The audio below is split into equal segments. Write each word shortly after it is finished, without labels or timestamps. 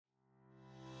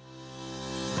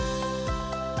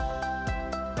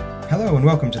Hello and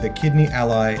welcome to the Kidney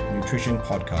Ally Nutrition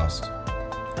Podcast,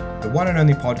 the one and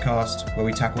only podcast where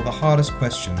we tackle the hardest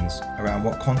questions around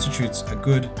what constitutes a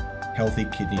good, healthy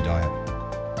kidney diet.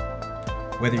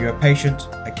 Whether you're a patient,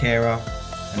 a carer,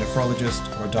 a nephrologist,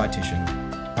 or a dietitian,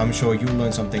 I'm sure you'll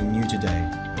learn something new today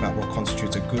about what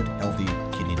constitutes a good, healthy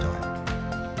kidney diet.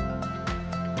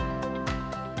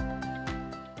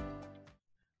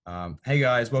 Hey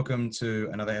guys, welcome to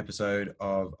another episode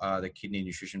of the Kidney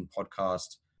Nutrition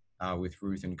Podcast with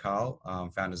Ruth and Carl,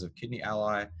 founders of Kidney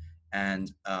Ally.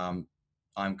 And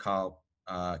I'm Carl,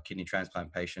 kidney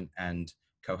transplant patient and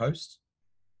co-host.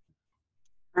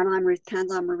 And I'm Ruth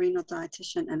Kanda, I'm a renal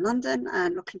dietitian in London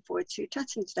and looking forward to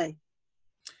chatting today.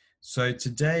 So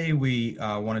today we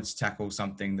wanted to tackle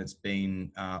something that's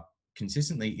been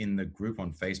consistently in the group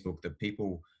on Facebook, that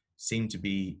people seem to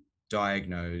be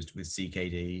diagnosed with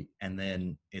CKD and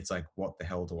then it's like, what the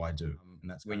hell do I do? And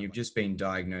that's when you've just been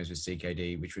diagnosed with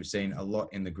CKD, which we've seen a lot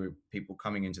in the group, people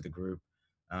coming into the group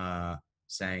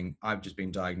saying, I've just been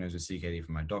diagnosed with CKD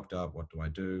from my doctor, what do I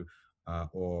do?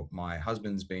 Or my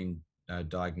husband's been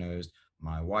diagnosed,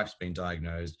 my wife's been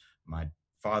diagnosed, my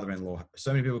father-in-law,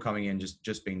 so many people coming in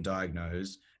just being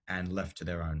diagnosed and left to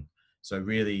their own. So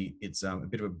really it's a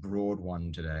bit of a broad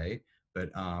one today,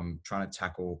 but trying to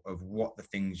tackle of what the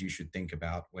things you should think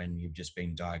about when you've just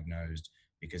been diagnosed,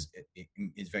 because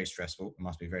it's very stressful. It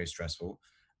must be very stressful.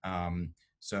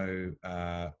 So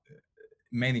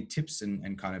mainly tips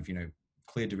and kind of,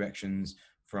 clear directions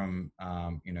from,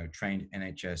 trained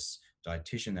NHS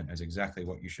dietitian that knows exactly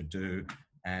what you should do.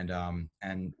 And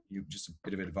you just a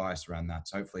bit of advice around that.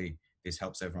 So hopefully this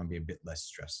helps everyone be a bit less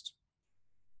stressed.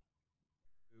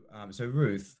 So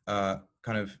Ruth,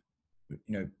 kind of,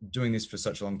 doing this for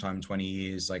such a long time, 20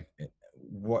 years, like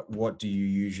what do you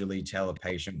usually tell a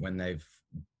patient when they've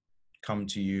come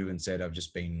to you and said, I've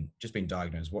just been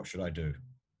diagnosed, what should I do?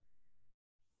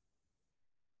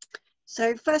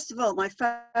 So first of all, my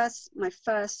first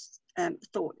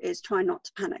thought is try not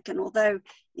to panic. And although,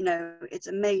 it's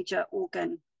a major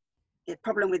organ, a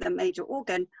problem with a major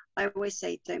organ, I always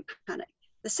say don't panic.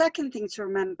 The second thing to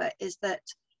remember is that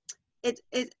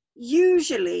it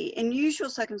usually, in usual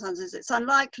circumstances, it's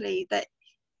unlikely that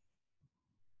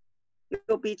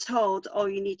you'll be told, oh,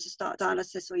 you need to start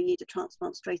dialysis or you need a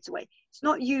transplant straight away. It's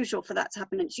not usual for that to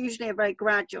happen. It's usually a very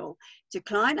gradual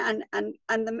decline. And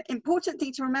the important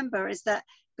thing to remember is that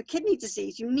for kidney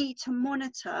disease, you need to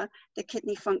monitor the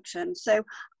kidney function. So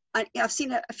I've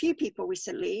seen a few people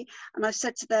recently, and I've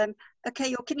said to them, okay,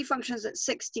 your kidney function is at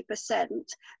 60%,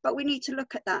 but we need to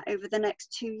look at that over the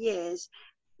next 2 years,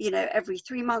 every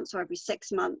 3 months or every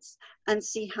 6 months, and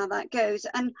see how that goes.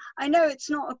 And I know it's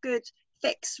not a good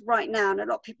fix right now, and a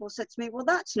lot of people said to me, well,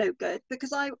 that's no good,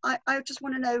 because I just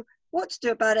want to know what to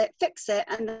do about it, fix it,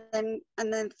 and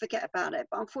then forget about it.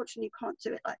 But unfortunately you can't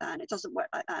do it like that, and it doesn't work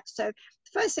like that. So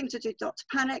the first thing to do, not to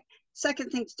panic.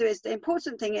 Second thing to do is, the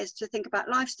important thing is to think about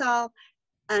lifestyle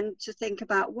and to think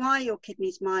about why your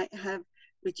kidneys might have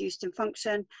reduced in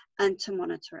function and to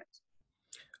monitor it.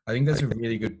 I think that's a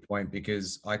really good point,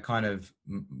 because I kind of,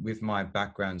 with my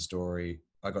background story,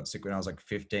 I got sick when I was like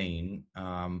 15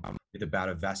 with a bout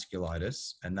of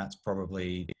vasculitis, and that's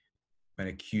probably an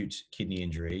acute kidney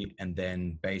injury. And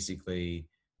then basically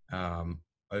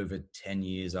over 10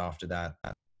 years after that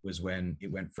was when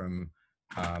it went from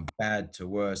bad to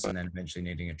worse, and then eventually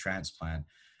needing a transplant.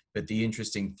 But the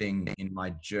interesting thing in my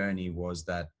journey was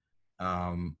that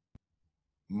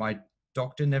my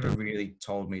doctor never really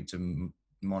told me to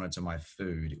monitor my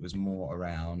food. It was more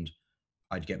around,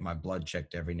 I'd get my blood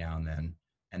checked every now and then,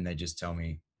 and they just tell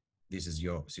me, this is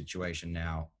your situation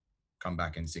now, come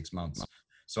back in 6 months.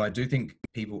 So I do think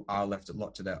people are left a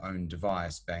lot to their own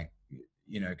device,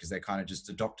 because they kind of just,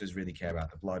 the doctors really care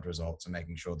about the blood results and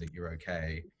making sure that you're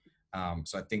okay.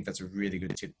 So I think that's a really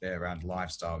good tip there around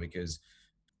lifestyle, because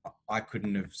I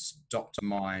couldn't have stopped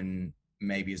mine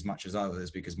maybe as much as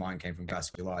others, because mine came from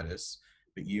vasculitis,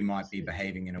 but you might be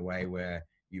behaving in a way where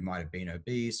you might have been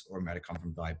obese, or it might have come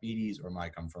from diabetes, or it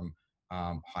might come from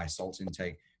high salt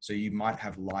intake. So you might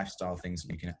have lifestyle things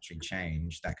that you can actually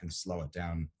change that can slow it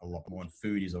down a lot more. And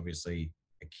food is obviously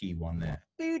a key one there.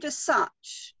 Food as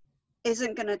such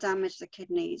isn't going to damage the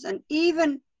kidneys. And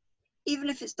even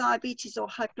if it's diabetes or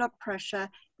high blood pressure,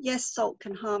 yes, salt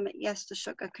can harm it. Yes, the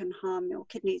sugar can harm your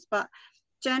kidneys, but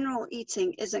general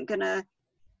eating isn't going to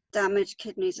damage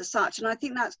kidneys as such. And I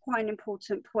think that's quite an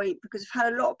important point, because I've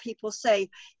had a lot of people say,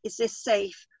 is this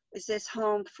safe? Is this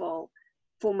harmful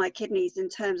for my kidneys, in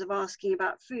terms of asking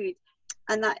about food?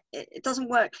 And that it doesn't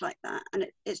work like that. And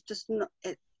it's just not,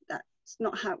 that's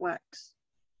not how it works.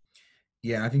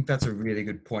 Yeah, I think that's a really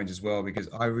good point as well, because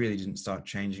I really didn't start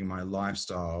changing my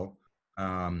lifestyle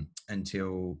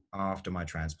until after my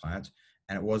transplant.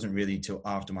 And it wasn't really till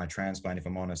after my transplant, if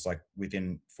I'm honest, like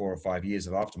within 4 or 5 years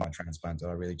of after my transplant, that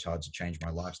I really started to change my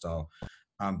lifestyle.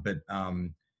 But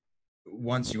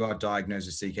once you are diagnosed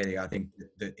with CKD, I think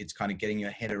that it's kind of getting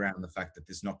your head around the fact that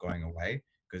this is not going away,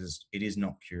 because it is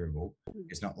not curable.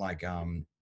 It's not like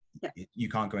you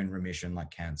can't go in remission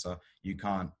like cancer. You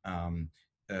can't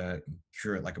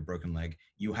cure it like a broken leg.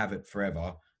 You have it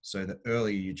forever. So the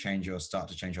earlier you start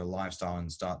to change your lifestyle and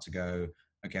start to go,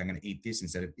 okay, I'm going to eat this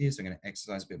instead of this, I'm going to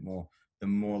exercise a bit more, the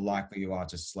more likely you are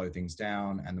to slow things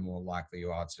down, and the more likely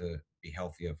you are to be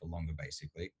healthier for longer,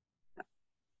 basically.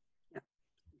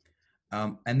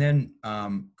 And then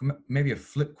maybe a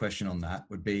flip question on that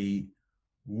would be,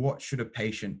 what should a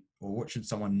patient, or what should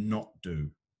someone not do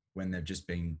when they've just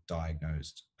been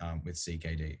diagnosed with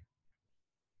CKD?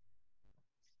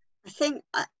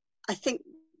 I think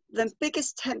the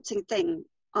biggest tempting thing,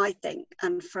 I think,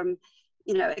 and from,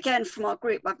 again, from our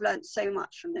group, I've learned so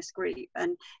much from this group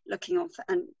and looking on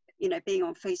and being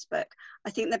on Facebook. I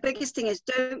think the biggest thing is,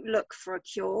 don't look for a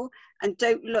cure, and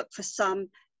don't look for some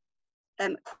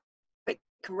quick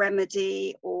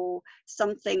remedy or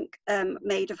something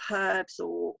made of herbs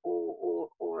or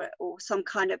some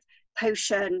kind of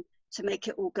potion to make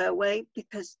it all go away,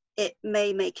 because it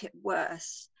may make it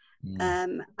worse.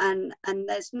 And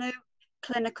there's no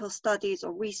clinical studies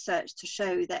or research to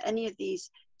show that any of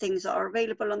these things that are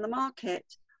available on the market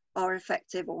are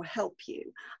effective or help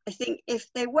you. I think if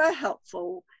they were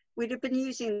helpful, we'd have been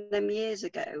using them years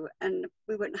ago, and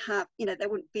we wouldn't have, there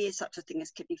wouldn't be such a thing as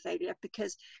kidney failure,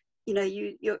 because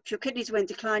if your kidneys were in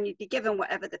decline, you'd be given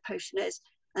whatever the potion is,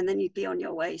 and then you'd be on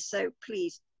your way. So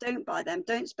please don't buy them,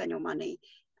 don't spend your money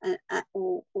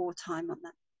or time on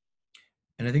them.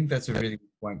 And I think that's a really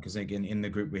good point, because again, in the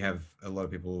group, we have a lot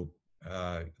of people,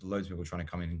 loads of people trying to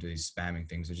come in and do these spamming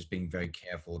things. So just being very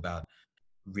careful about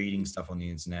reading stuff on the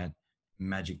internet,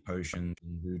 magic potions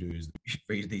and voodoos.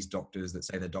 Read these doctors that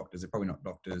say they're doctors, they're probably not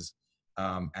doctors,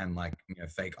 and like,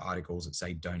 fake articles that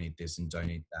say don't eat this and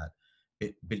don't eat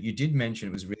that. But you did mention,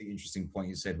 it was a really interesting point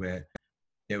you said, where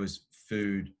there was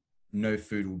no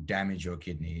food will damage your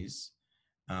kidneys.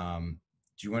 Do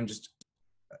you want to just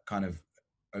kind of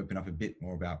open up a bit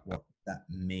more about what that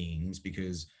means?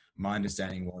 Because my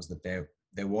understanding was that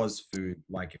there was food,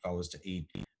 like if I was to eat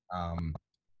a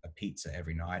pizza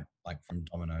every night, like from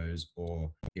Domino's,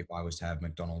 or if I was to have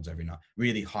McDonald's every night,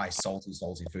 really high salty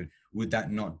food, would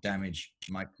that not damage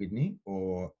my kidney,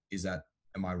 or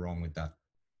am I wrong with that?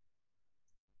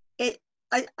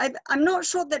 I'm not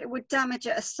sure that it would damage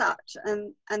it as such,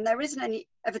 and there isn't any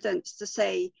evidence to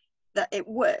say that it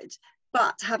would.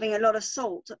 But having a lot of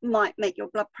salt might make your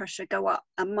blood pressure go up,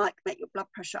 and might make your blood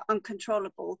pressure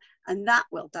uncontrollable, and that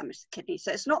will damage the kidney.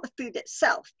 So it's not the food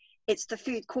itself, it's the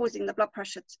food causing the blood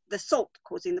pressure, the salt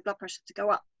causing the blood pressure to go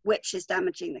up, which is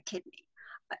damaging the kidney.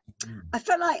 I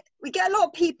feel like we get a lot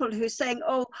of people who are saying,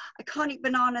 oh, I can't eat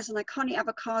bananas and I can't eat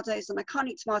avocados and I can't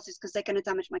eat tomatoes because they're going to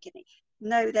damage my kidney.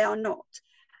 No, they are not.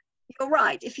 You're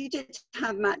right. If you did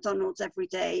have McDonald's every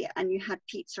day, and you had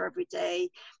pizza every day,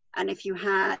 and if you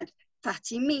had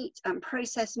fatty meat and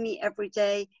processed meat every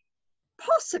day,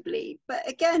 possibly. But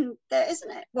again, there's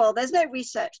no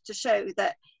research to show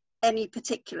that any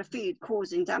particular food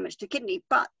causing damage to kidney,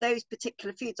 but those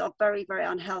particular foods are very, very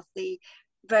unhealthy,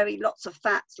 lots of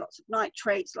fats, lots of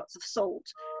nitrates, lots of salt,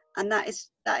 and that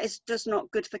is just not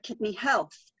good for kidney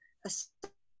health as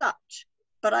such.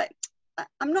 But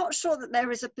I'm not sure that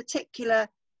there is a particular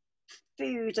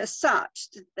food as such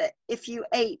that if you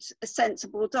ate a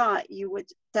sensible diet, you would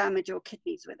damage your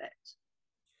kidneys with it.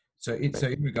 So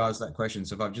in regards to that question,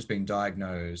 so if I've just been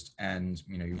diagnosed and,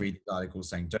 you read the articles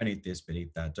saying, don't eat this, but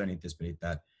eat that, don't eat this, but eat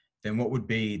that, then what would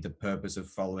be the purpose of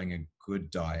following a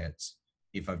good diet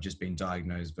if I've just been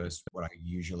diagnosed versus what I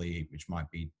usually eat, which might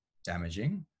be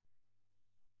damaging?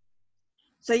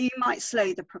 So you might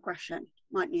slow the progression,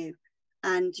 mightn't you?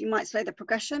 And you might slow the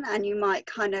progression, and you might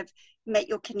kind of make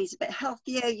your kidneys a bit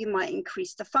healthier. You might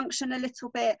increase the function a little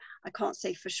bit. I can't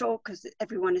say for sure, because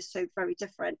everyone is so very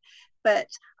different. But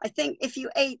I think if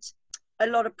you ate a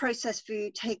lot of processed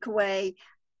food, takeaway,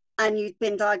 and you've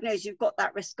been diagnosed, you've got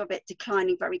that risk of it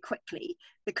declining very quickly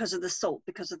because of the salt,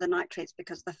 because of the nitrates,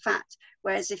 because of the fat.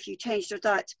 Whereas if you changed your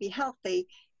diet to be healthy,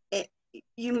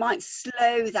 you might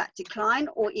slow that decline,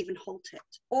 or even halt it,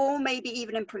 or maybe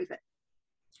even improve it.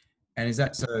 And is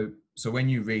that so when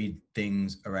you read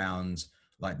things around,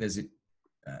 like there's,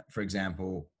 for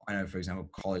example,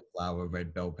 cauliflower,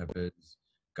 red bell peppers,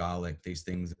 garlic, these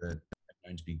things that are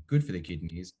known to be good for the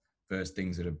kidneys versus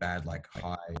things that are bad, like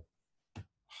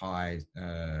high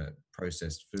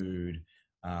processed food,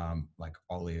 like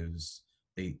olives,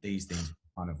 these things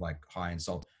are kind of like high in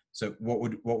salt. So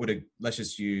let's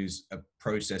just use a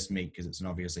processed meat because it's an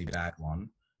obviously bad one,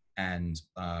 and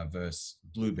versus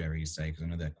blueberries, say, because I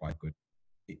know they're quite good.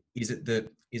 Is it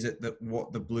that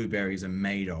what the blueberries are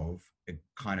made of are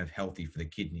kind of healthy for the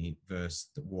kidney versus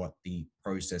what the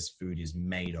processed food is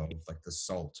made of, like the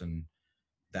salt and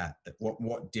that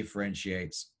what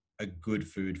differentiates a good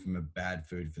food from a bad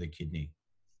food for the kidney?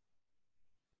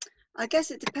 I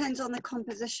guess it depends on the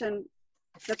composition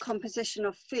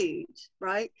of food,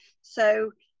 right?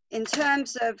 So in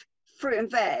terms of fruit and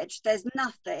veg, there's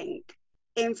nothing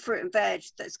in fruit and veg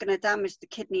that's going to damage the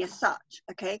kidney as such.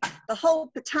 Okay, the whole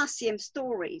potassium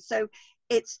story, so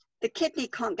it's the kidney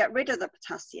can't get rid of the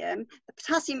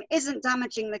potassium isn't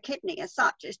damaging the kidney as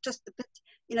such. It's just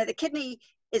the kidney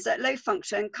is at low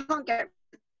function, can't get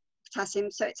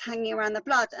potassium, so it's hanging around the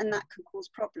blood, and that can cause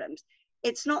problems.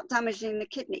 It's not damaging the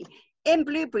kidney. In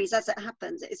blueberries, as it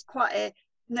happens, it's quite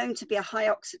known to be a high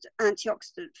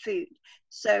antioxidant food,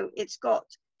 so it's got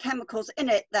chemicals in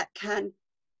it that can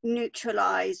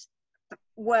neutralize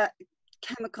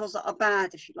chemicals that are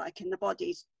bad, if you like, in the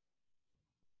body.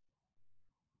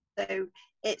 So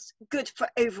it's good for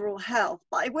overall health.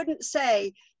 But I wouldn't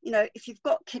say, if you've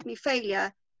got kidney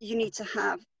failure, you need to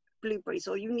have blueberries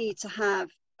or you need to have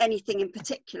anything in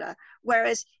particular.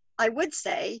 Whereas I would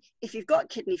say if you've got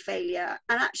kidney failure,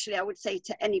 and actually I would say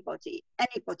to anybody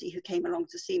who came along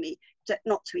to see me,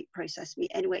 not to eat processed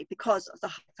meat anyway, because of the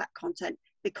high fat content,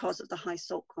 because of the high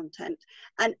salt content.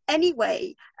 And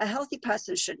anyway, a healthy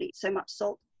person shouldn't eat so much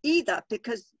salt either,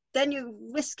 because then you're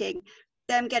risking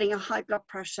them getting a high blood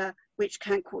pressure, which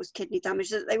can cause kidney damage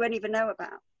that they won't even know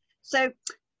about. So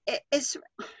it's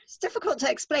difficult to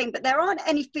explain, but there aren't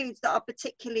any foods that are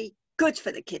particularly good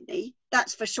for the kidney,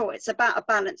 that's for sure. It's about a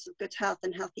balance of good health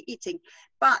and healthy eating.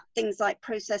 But things like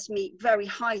processed meat, very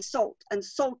high salt and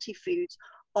salty foods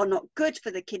are not good for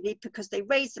the kidney because they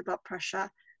raise the blood pressure,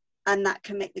 and that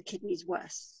can make the kidneys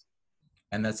worse.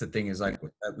 And that's the thing, is like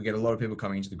we get a lot of people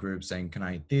coming into the group saying, can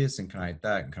I eat this and can I eat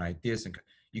that and can I eat this? And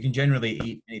you can generally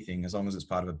eat anything as long as it's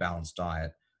part of a balanced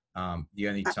diet. The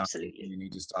only time you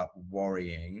need to start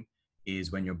worrying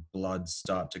is when your bloods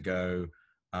start to go,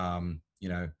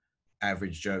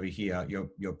 average over here,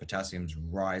 your potassium's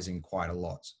rising quite a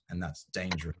lot, and that's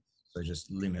dangerous. So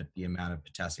just limit the amount of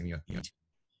potassium you're eating.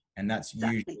 And that's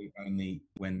usually only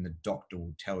when the doctor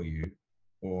will tell you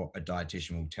or a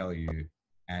dietitian will tell you.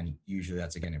 And usually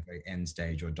that's, again, a very end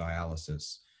stage or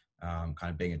dialysis. Kind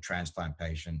of being a transplant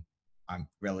patient, I'm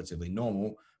relatively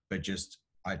normal, but just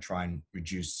I try and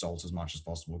reduce salt as much as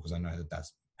possible because I know that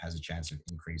has a chance of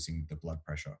increasing the blood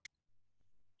pressure.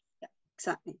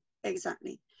 Yeah,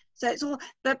 exactly. So it's all,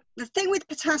 the thing with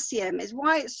potassium is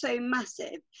why it's so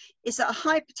massive is that a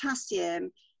high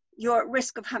potassium, you're at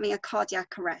risk of having a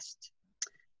cardiac arrest.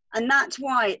 And that's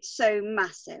why it's so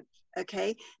massive.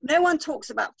 Okay, no one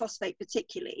talks about phosphate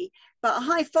particularly, but a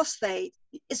high phosphate,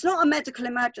 it's not a medical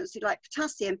emergency like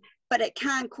potassium, but it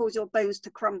can cause your bones to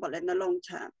crumble in the long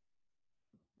term.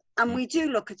 And we do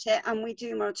look at it and we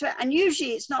do monitor it. And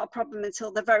usually it's not a problem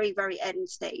until the very, very end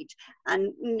stage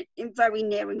and very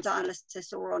nearing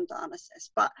dialysis or on dialysis.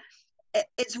 But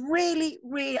it's really,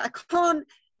 really, I can't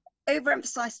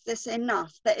overemphasize this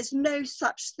enough. There is no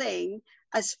such thing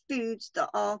as foods that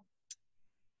are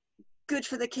good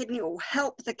for the kidney or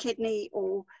help the kidney,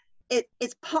 or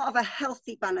it's part of a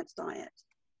healthy, balanced diet.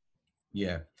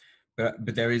 Yeah, but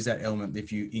there is that element if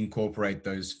you incorporate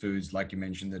those foods, like you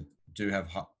mentioned, that do have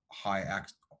high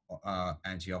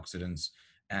antioxidants,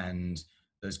 and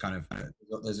those kind of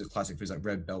those are classic foods like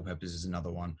red bell peppers is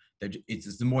another one.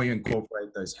 It's the more you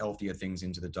incorporate those healthier things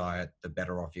into the diet, the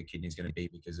better off your kidney's going to be,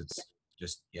 because it's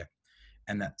just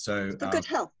and that so for good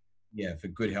health. Yeah, for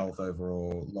good health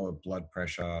overall, lower blood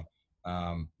pressure,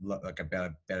 like a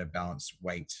better balanced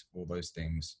weight, all those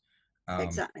things.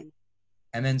 Exactly.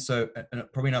 And then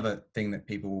probably another thing that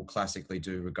people will classically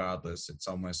do regardless, it's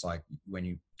almost like when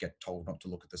you get told not to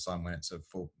look at the sun when it's a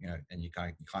full, and you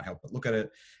can't help but look at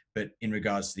it. But in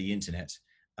regards to the internet,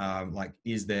 like,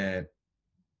 is there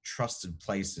trusted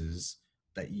places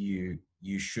that you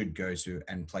should go to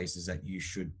and places that you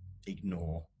should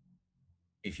ignore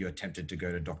if you're tempted to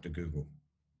go to Dr. Google?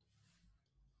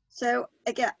 So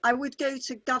again, I would go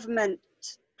to government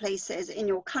places in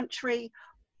your country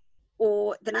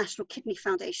or the National Kidney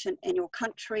Foundation in your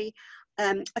country.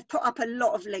 I've put up a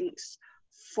lot of links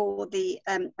for the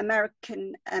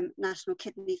American National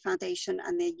Kidney Foundation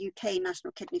and the UK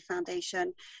National Kidney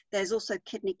Foundation. There's also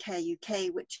Kidney Care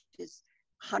UK, which is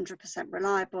 100%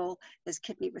 reliable. There's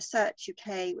Kidney Research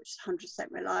UK, which is 100%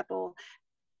 reliable.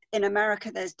 in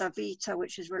America, there's DaVita,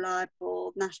 which is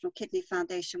reliable, National Kidney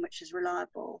Foundation, which is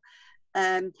reliable.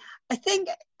 I think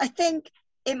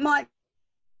it might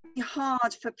be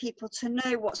hard for people to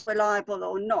know what's reliable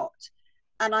or not,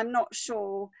 and I'm not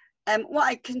sure. What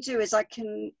I can do is I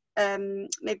can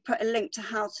maybe put a link to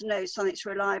how to know something's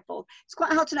reliable. It's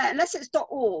quite hard to know unless it's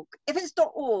 .org. If it's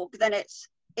 .org, then it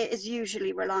is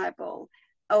usually reliable,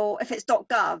 or if it's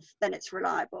 .gov, then it's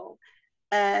reliable.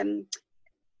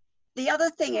 The other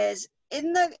thing is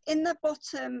in the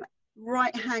bottom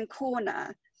right hand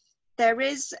corner, there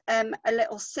is a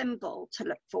little symbol to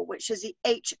look for, which is the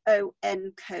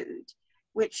HON code,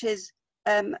 which is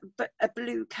a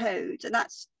blue code, and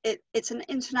that's it. It's an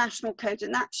international code,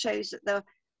 and that shows that the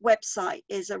website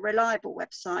is a reliable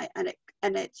website, and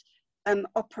it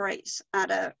operates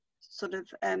at a sort of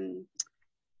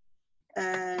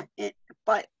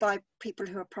by people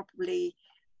who are probably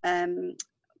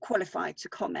qualified to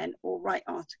comment or write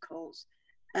articles.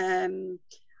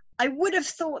 I would have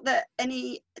thought that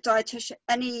any dietitian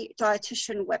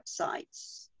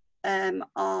websites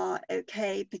are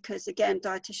okay, because again,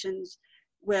 dietitians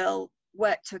will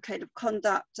work to a code of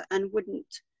conduct and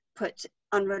wouldn't put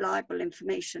unreliable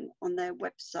information on their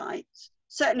website.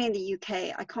 Certainly in the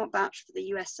UK, I can't vouch for the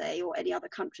USA or any other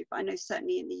country, but I know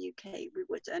certainly in the UK we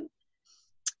wouldn't,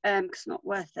 because it's not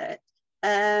worth it.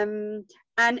 And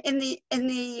in the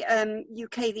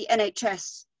UK, the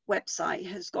NHS website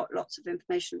has got lots of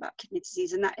information about kidney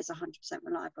disease, and that is 100%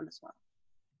 reliable as well.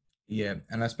 Yeah,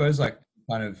 and I suppose like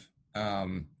kind of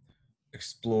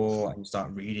explore and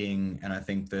start reading, and I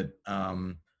think that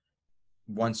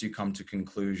once you come to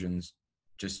conclusions,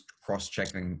 just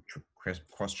cross-checking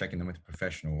them with a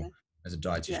professional as a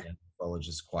dietitian and nephrologist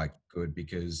is quite good,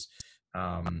 because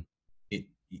it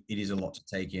is a lot to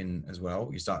take in as well.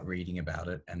 You start reading about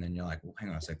it and then you're like, well,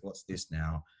 hang on a sec, what's this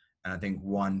now? And I think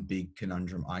one big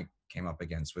conundrum I came up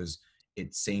against was,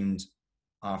 it seemed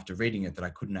after reading it that I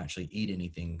couldn't actually eat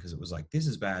anything, because it was like, this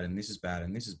is bad and this is bad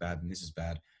and this is bad and this is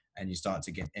bad. And you start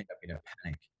to end up in a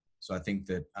panic. So I think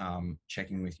that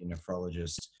checking with your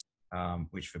nephrologist,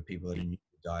 which for people that are newly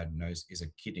diagnosed is a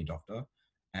kidney doctor,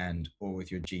 or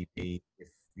with your GP, if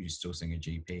you're still seeing a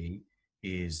GP,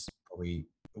 is probably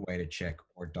a way to check,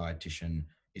 or a dietitian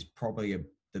is probably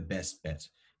the best bet,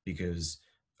 because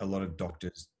a lot of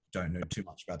doctors don't know too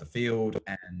much about the field,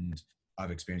 and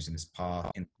I've experienced in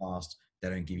the past, they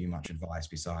don't give you much advice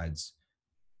besides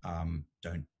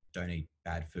don't eat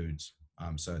bad foods.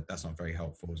 So that's not very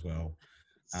helpful as well.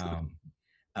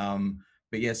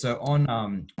 But yeah, so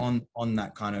on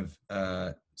that kind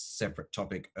of separate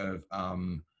topic of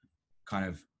kind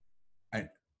of,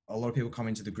 a lot of people come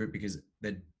into the group because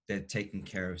they're taking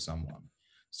care of someone.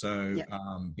 So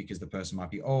because the person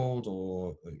might be old,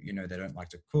 or they don't like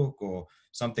to cook, or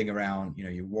something around,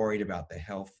 you're worried about their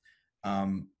health.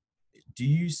 Do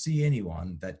you see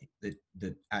anyone that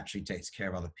actually takes care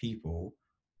of other people,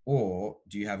 or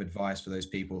do you have advice for those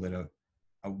people that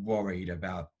are worried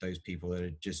about those people that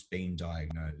have just been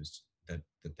diagnosed, that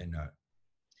they know?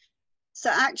 So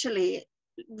actually,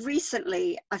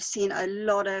 recently I've seen a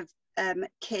lot of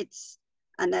kids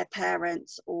and their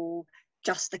parents, or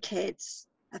just the kids,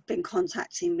 have been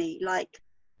contacting me, like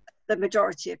the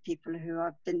majority of people who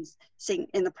I've been seeing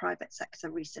in the private sector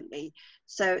recently.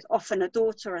 So it's often a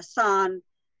daughter, a son,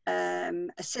 a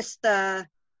sister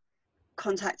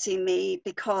contacting me,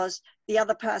 because the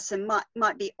other person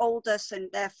might be older, so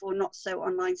therefore not so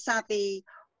online savvy,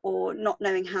 or not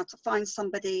knowing how to find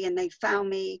somebody, and they found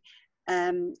me.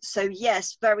 So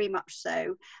yes, very much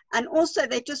so. And also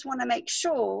they just want to make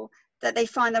sure that they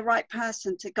find the right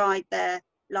person to guide their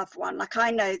loved one. Like, I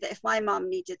know that if my mum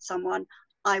needed someone,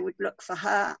 I would look for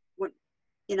her,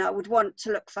 I would want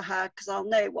to look for her, because I'll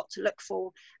know what to look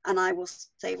for, and I will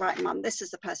say, right, mum, this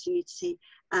is the person you need to see,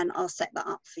 and I'll set that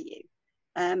up for you.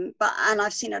 And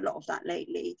I've seen a lot of that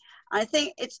lately. I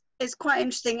think it's quite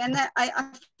interesting, and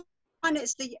I find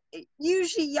it's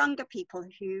usually younger people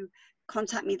who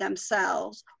contact me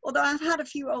themselves, although I've had a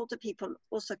few older people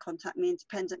also contact me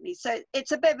independently. So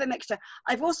it's a bit of a mixture.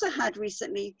 I've also had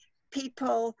recently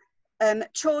people,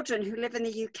 children who live in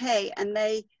the UK, and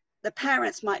the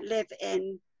parents might live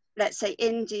in, let's say,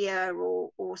 India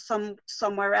or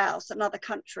somewhere else, another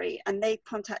country, and they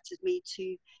contacted me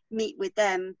to meet with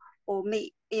them, or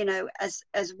meet,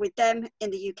 as with them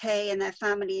in the UK and their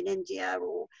family in India,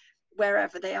 or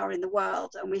wherever they are in the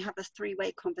world, and we have a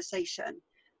three-way conversation.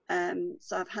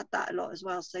 So I've had that a lot as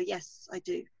well. So yes, I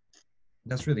do.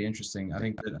 That's really interesting. I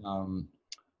think that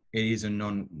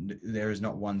there is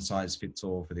not one size fits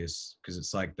all for this, because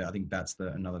it's like that. I think that's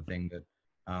another thing that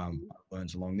I've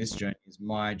learned along this journey, is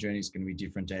my journey is going to be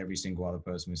different to every single other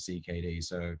person with CKD.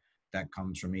 So that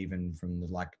comes from even from the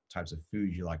like types of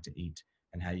food you like to eat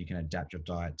and how you can adapt your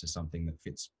diet to something that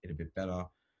fits it a bit better.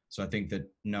 So I think that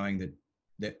knowing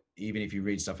that even if you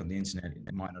read stuff on the internet,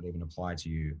 it might not even apply to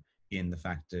you in the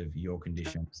fact of your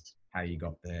condition, how you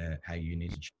got there, how you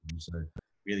need to change. So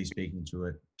really speaking to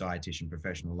a dietitian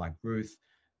professional like Ruth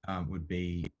would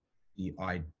be the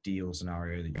ideal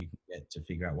scenario that you can get to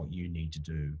figure out what you need to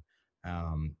do.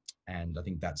 And I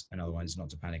think that's another one, is not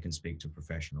to panic and speak to a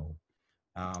professional.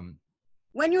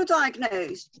 When you're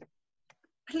diagnosed,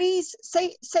 please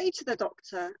say to the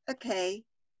doctor, okay,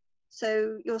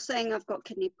 so you're saying I've got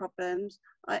kidney problems.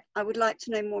 I would like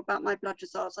to know more about my blood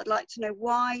results. I'd like to know,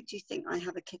 why do you think I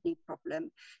have a kidney problem?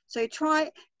 So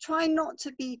try not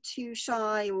to be too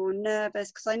shy or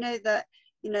nervous, because I know that,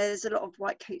 you know, there's a lot of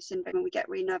white coat syndrome and we get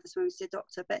really nervous when we see a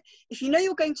doctor. But if you know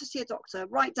you're going to see a doctor,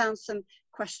 write down some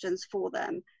questions for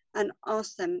them and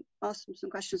ask them some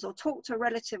questions, or talk to a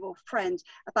relative or friend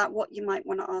about what you might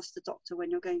want to ask the doctor when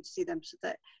you're going to see them, so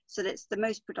that it's the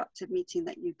most productive meeting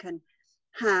that you can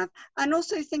have. And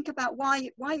also think about why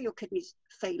your kidneys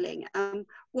failing,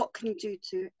 what can you do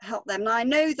to help them. Now I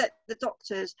know that the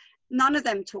doctors, none of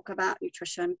them talk about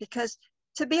nutrition, because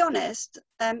to be honest,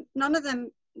 none of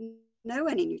them know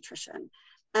any nutrition,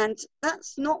 and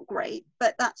that's not great,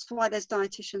 but that's why there's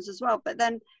dietitians as well. But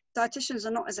then dietitians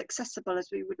are not as accessible as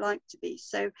we would like to be.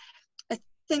 So I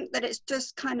think that it's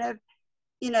just kind of,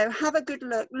 you know, have a good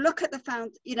look at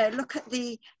look at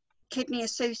the kidney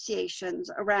associations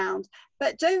around,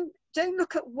 but don't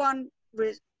look at one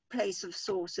place of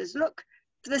sources. Look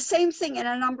for the same thing in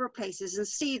a number of places and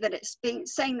see that it's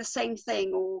saying the same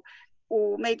thing,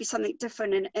 or maybe something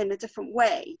different in a different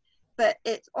way, but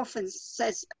it often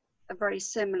says a very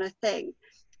similar thing.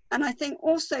 And I think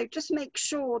also just make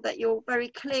sure that you're very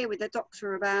clear with the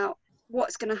doctor about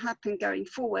what's going to happen going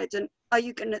forward. And are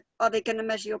they going to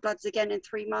measure your bloods again in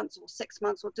 3 months or 6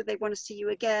 months, or do they want to see you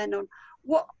again? On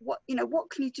what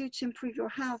can you do to improve your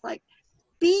health? Like,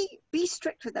 be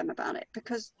strict with them about it,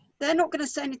 because they're not going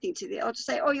to say anything to you. I'll just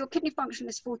say, oh, your kidney function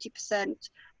is 40%.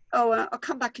 Oh, I'll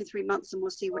come back in 3 months and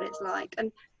we'll see what it's like.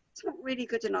 And it's not really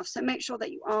good enough. So make sure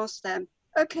that you ask them,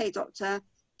 okay, doctor,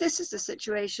 this is the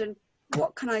situation.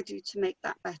 What can I do to make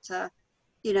that better?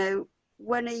 You know,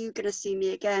 when are you going to see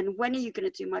me again? When are you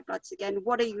going to do my bloods again?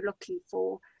 What are you looking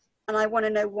for? And I want to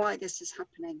know why this is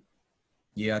happening.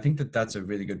 Yeah, I think that that's a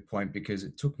really good point, because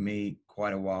it took me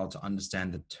quite a while to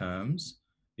understand the terms,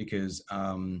 because,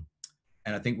 and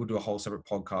I think we'll do a whole separate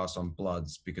podcast on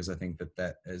bloods, because I think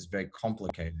that is very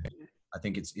complicated. I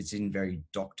think it's in very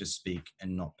doctor speak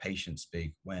and not patient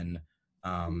speak, when,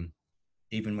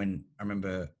 even when I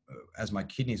remember as my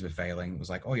kidneys were failing, it was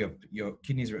like, oh, your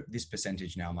kidneys are at this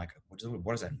percentage now. I'm like, what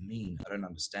does that mean? I don't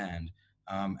understand.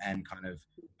 And kind of,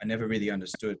 I never really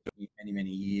understood many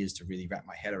years to really wrap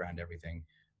my head around everything.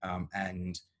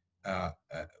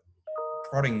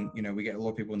 Prodding, you know, we get a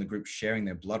lot of people in the group sharing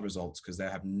their blood results because they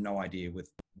have no idea with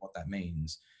what that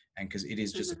means. And because it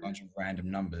is just a bunch of random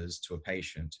numbers to a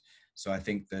patient. So I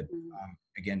think that,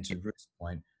 again, to Ruth's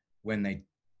point, when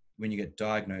you get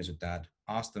diagnosed with that,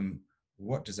 ask them,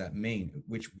 what does that mean?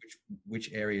 Which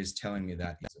area is telling me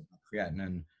that? Is it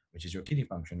creatinine, which is your kidney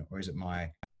function, or is it my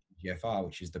GFR,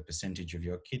 which is the percentage of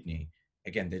your kidney?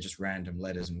 Again, they're just random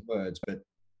letters and words, but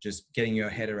just getting your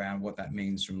head around what that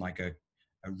means from like a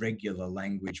regular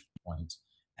language point.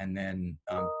 And then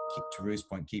to Ruth's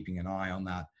point, keeping an eye on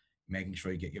that, making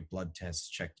sure you get your blood tests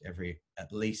checked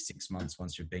at least 6 months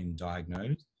once you've been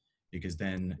diagnosed, because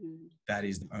then that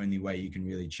is the only way you can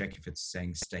really check if it's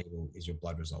saying stable is your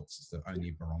blood results. It's the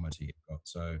only barometer you've got.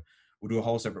 So we'll do a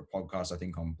whole separate podcast, I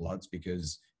think, on bloods,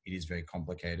 because it is very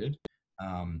complicated.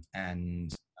 But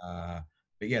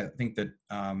yeah, I think that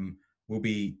we'll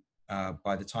be,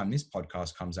 by the time this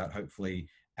podcast comes out, hopefully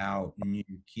our new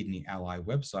Kidney Ally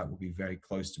website will be very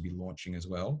close to be launching as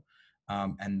well.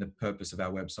 And the purpose of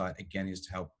our website, again, is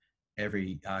to help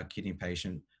every kidney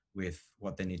patient with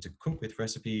what they need to cook, with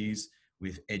recipes,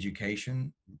 with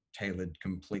education tailored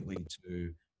completely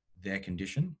to their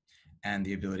condition, and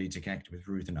the ability to connect with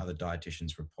Ruth and other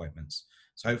dietitians for appointments.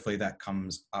 So hopefully that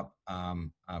comes up,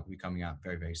 will be coming out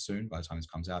very, very soon by the time this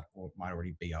comes out, or it might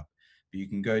already be up. But you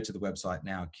can go to the website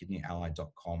now,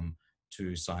 kidneyally.com,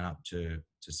 to sign up to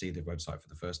see the website for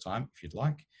the first time if you'd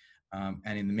like.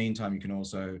 And in the meantime, you can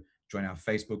also join our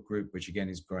Facebook group, which again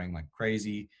is growing like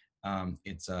crazy.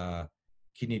 It's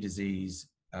kidney disease,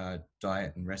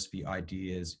 diet and recipe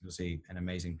ideas. You'll see an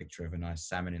amazing picture of a nice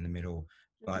salmon in the middle,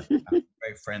 but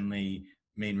very friendly.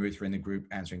 Me and Ruth are in the group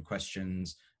answering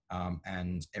questions,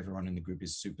 and everyone in the group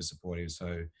is super supportive.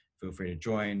 So feel free to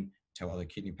join, tell other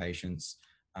kidney patients,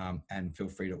 and feel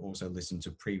free to also listen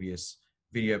to previous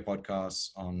video podcasts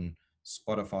on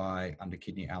Spotify under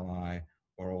Kidney Ally,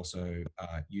 or also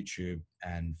YouTube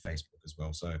and Facebook as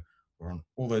well. So we're on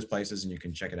all those places and you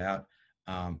can check it out.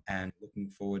 And looking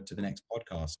forward to the next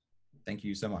podcast. Thank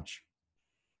you so much.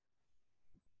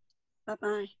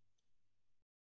 Bye-bye.